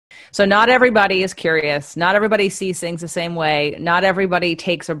So not everybody is curious. Not everybody sees things the same way. Not everybody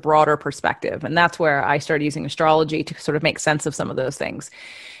takes a broader perspective. And that's where I started using astrology to sort of make sense of some of those things.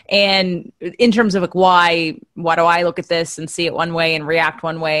 And in terms of like, why do I look at this and see it one way and react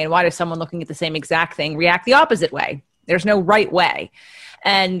one way? And why does someone looking at the same exact thing react the opposite way? There's no right way.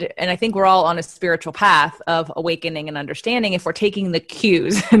 And I think we're all on a spiritual path of awakening and understanding if we're taking the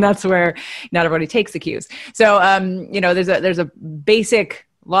cues. And that's where not everybody takes the cues. So, there's a basic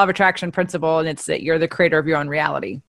law of attraction principle, and it's that you're the creator of your own reality.